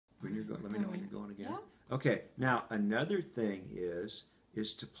when you're going. Let me know when you're going again. Yeah. Okay. Now another thing is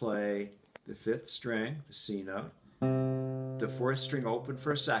to play the fifth string, the C note, the fourth string open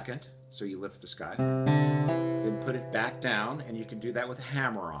for a second, so you lift the sky, then put it back down, and you can do that with a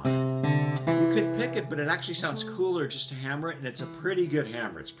hammer on. You could pick it, but it actually sounds cooler just to hammer it, and it's a pretty good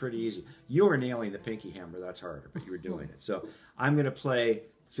hammer. It's pretty easy. You were nailing the pinky hammer. That's harder, but you were doing it. So I'm going to play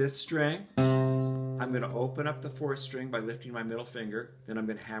fifth string. I'm going to open up the fourth string by lifting my middle finger. Then I'm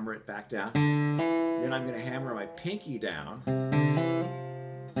going to hammer it back down. Then I'm going to hammer my pinky down.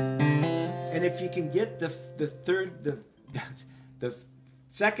 And if you can get the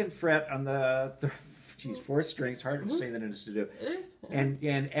second fret on the fourth string, it's harder to say than it is to do. It is.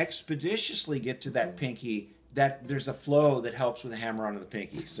 And expeditiously get to that pinky, that there's a flow that helps with a hammer onto the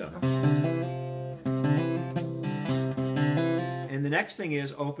pinky. So. And the next thing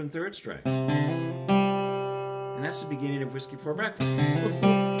is open third string. And that's the beginning of Whiskey Before Breakfast.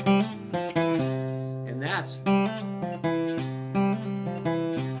 And that's...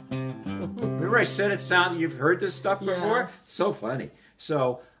 Remember I said it sounds, you've heard this stuff before? Yes. So funny.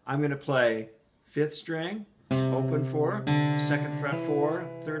 So I'm going to play fifth string, open 4, second fret 4,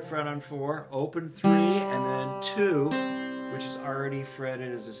 third fret on 4, open 3, and then 2, which is already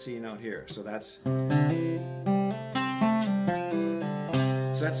fretted as a C note here. So that's a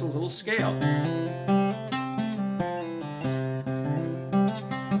little scale.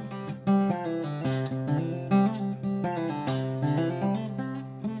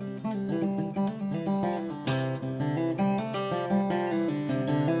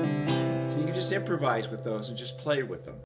 Improvise with those and just play with them.